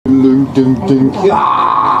dun, dun.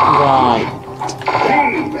 Right.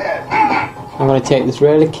 I'm going to take this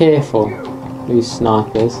really careful, these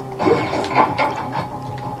snipers.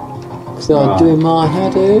 Because they're doing my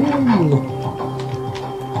head in.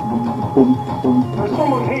 There's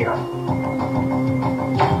someone here.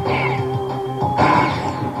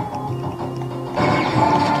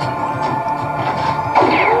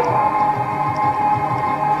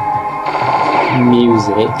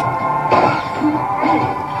 Music.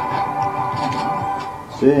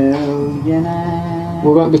 Billionaire. We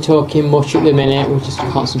won't be talking much at the minute, we'll just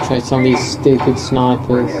concentrate on these stupid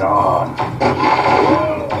snipers. Get on.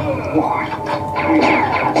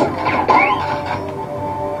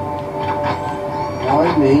 Why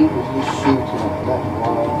me? Just shooting at that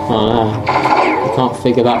wall. Oh no, I can't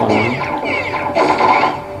figure that one out.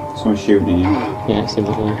 Someone shooting you. Yeah, it's him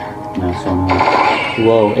up there. No, someone.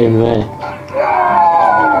 Whoa, him there.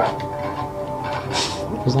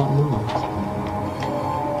 What was that noise?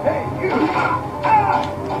 Hey, you.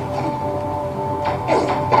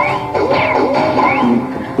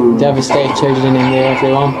 Devastated in there,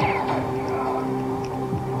 everyone.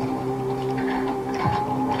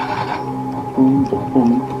 Boom, boom,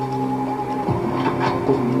 boom.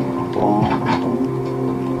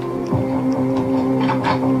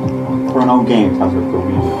 For an old game, it has a good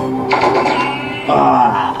music.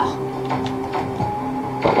 Ah!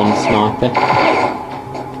 Got one sniper.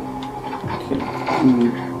 Okay.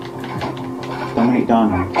 Dominic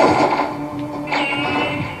Diamond.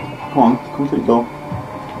 Come on, come through the door.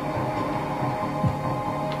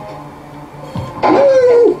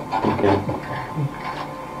 Okay.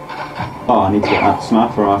 Oh, I need to get that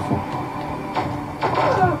sniper rifle.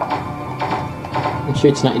 I'm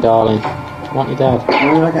shooting at you, darling. I want you dead.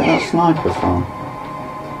 Where did I get that sniper from?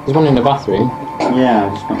 There's one in the bathroom. Yeah, I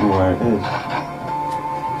just don't know where it is.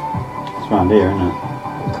 It's around here, isn't it?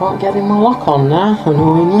 I can't get in my lock on now,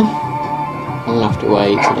 annoyingly. I'm gonna have to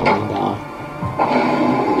wait till I want to die.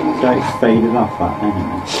 So it's faded off that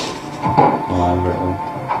enemy. Whatever it is.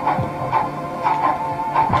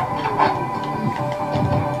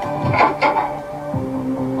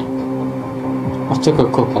 I took a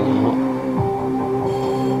couple out.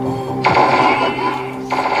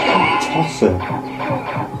 Tosser.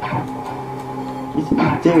 What do you think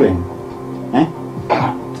you're doing? Eh?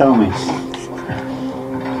 Tell me.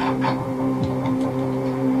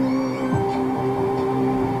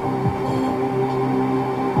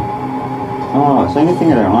 Oh, it's the only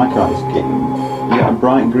thing I don't like about this game. You got a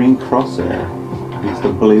bright green crosshair against the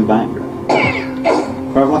blue background.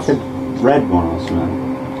 If I have like a red one or something.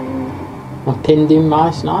 I pinned in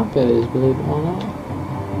my snipers, believe it or not.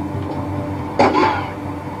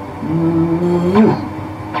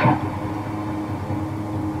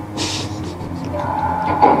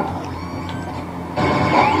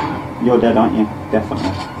 You're dead, aren't you?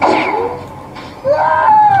 Definitely.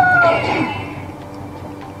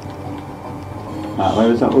 Right, where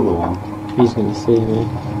was that other one? He's gonna see me.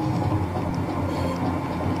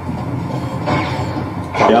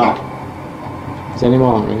 Yeah. Is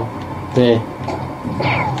anyone on me? There.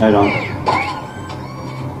 Hold on.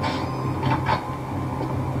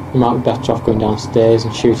 You might be better off going downstairs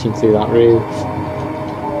and shooting through that roof.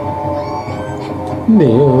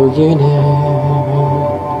 Millionaire.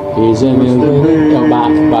 He's a millionaire. Oh,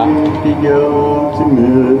 back.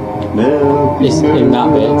 It's in that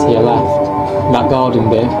bit to your left. That garden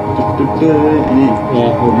bit.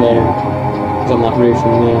 Yeah, up there. It's on that roof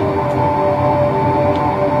in there.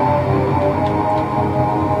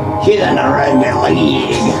 She's in the rugby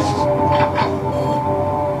league.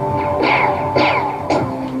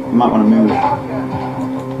 You might want to move.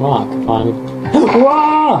 Right, I can find it.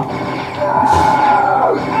 Whoa!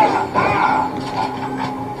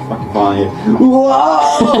 Fucking find you. Whoa!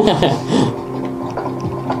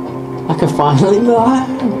 I can finally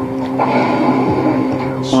land.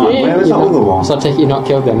 Right, where was that other one? So I take it you've not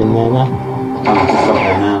killed them in there now. I'm just up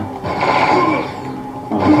there now.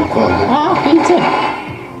 Ah, Peter!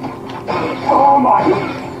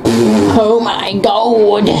 Oh my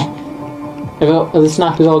god! Are the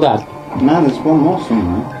snipers all dead? No, there's one more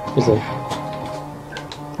somewhere. Is there?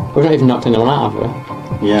 We've not even knocked anyone out, have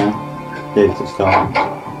we? Yeah, did to start.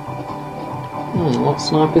 What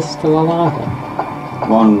sniper's still alive then?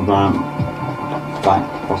 One ran back,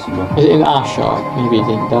 possibly. Is it in our shot? Maybe he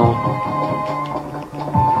didn't die.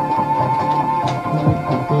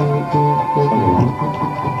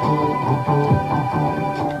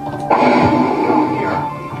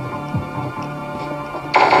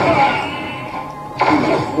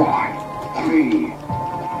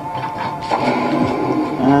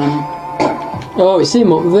 Um, Oh, it's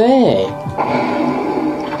him up there.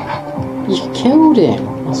 You killed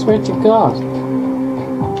him. I swear to God.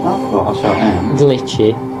 I thought I shot him.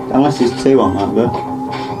 Glitchy. Unless there's two on that bit.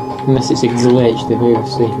 Unless it's a glitch, they've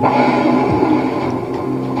obviously.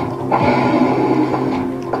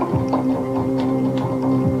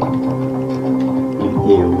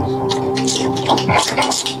 Heels.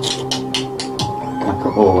 Like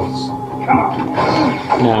a horse.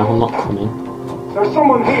 No, I'm not coming. There's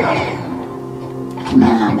someone here.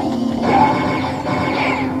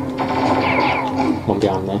 One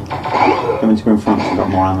behind me. Coming to go in front, so I've got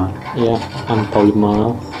more ammo. Yeah, and probably more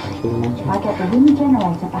health. I get the wind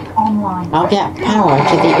generator back online. I'll get power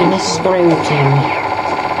to the inner scrotum.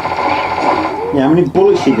 Yeah, how many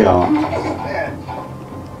bullets you got?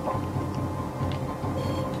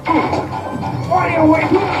 What are you waiting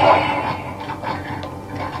for?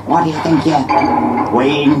 What do you think you're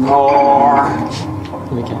waiting for?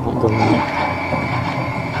 Let me get that gun there.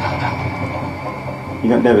 You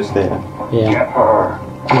got Devastator. Yeah. Get her.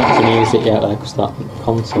 I'm not going to use it yet though, because that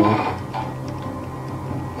console.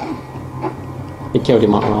 He killed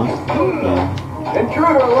him outright. Yeah.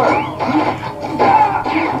 Intruder alert.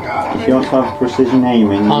 If you want to have precision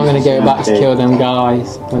aiming, I'm going to go back to kill them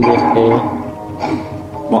guys when they appear.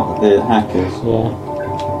 What, the hackers? Yeah.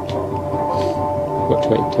 Got to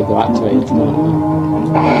wait till they're activated.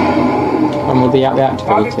 When will they be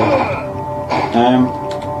activated?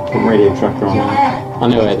 Put radio tracker on. I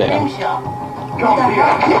know where they are. Come here.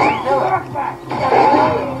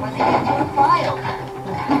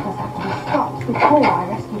 Before I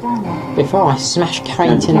rescue Daniel. Before I smash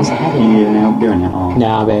Carrington's head You in. need any help doing it? Or? No,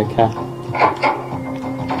 I'll be okay.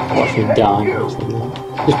 Watch him die.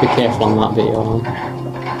 Just be careful on that video.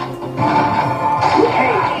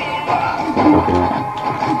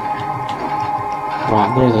 Right,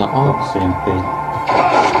 there's that. Oh, CMP.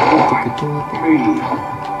 Me.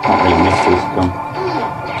 Can't really miss this gun.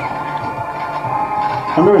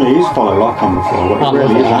 I've never really used follow lock on before, but it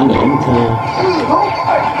really is handy. Yeah.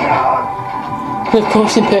 Of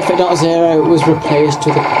course, Imperfect Zero was replaced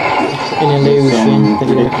with an illusion.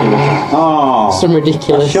 Ridiculous. Oh, Some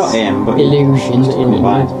ridiculous I shot him, but illusion. he come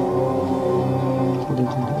back.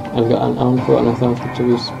 I've got nothing to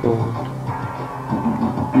respawn.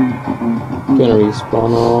 Gonna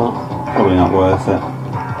respawn or what? Probably not worth it.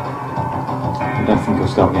 I don't think I'll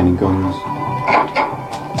start getting guns.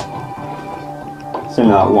 There's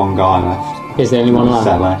only like one guy left. Is there anyone left?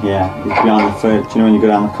 Cellar, yeah. He's behind the third. Do you know when you go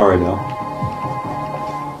down the corridor?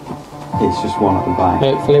 It's just one at the back.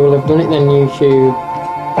 Hopefully we'll have done it then, YouTube.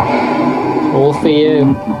 All for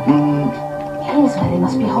you. Here's where they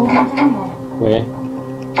must be holding Daniel. Where?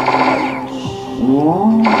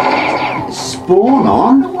 What? Spawn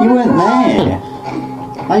on? You weren't there.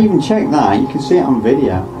 I even checked that. You can see it on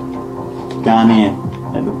video. Down here,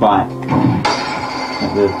 at the back.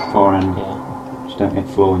 At the far end. Yeah. Just don't hit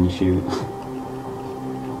the floor when you shoot.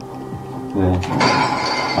 There.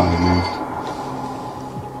 Oh, he moved.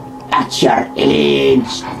 At your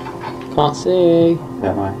age! Can't see.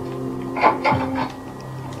 That way.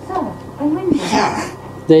 So, the wind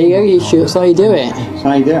There you go, YouTube. That's how you do it. So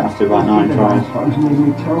how you do it after about 9 tries.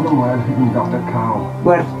 Tell them where hidden Dr. Cow.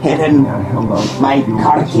 We're hidden. My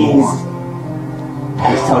car keys.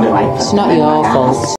 I told him I It's not your fault.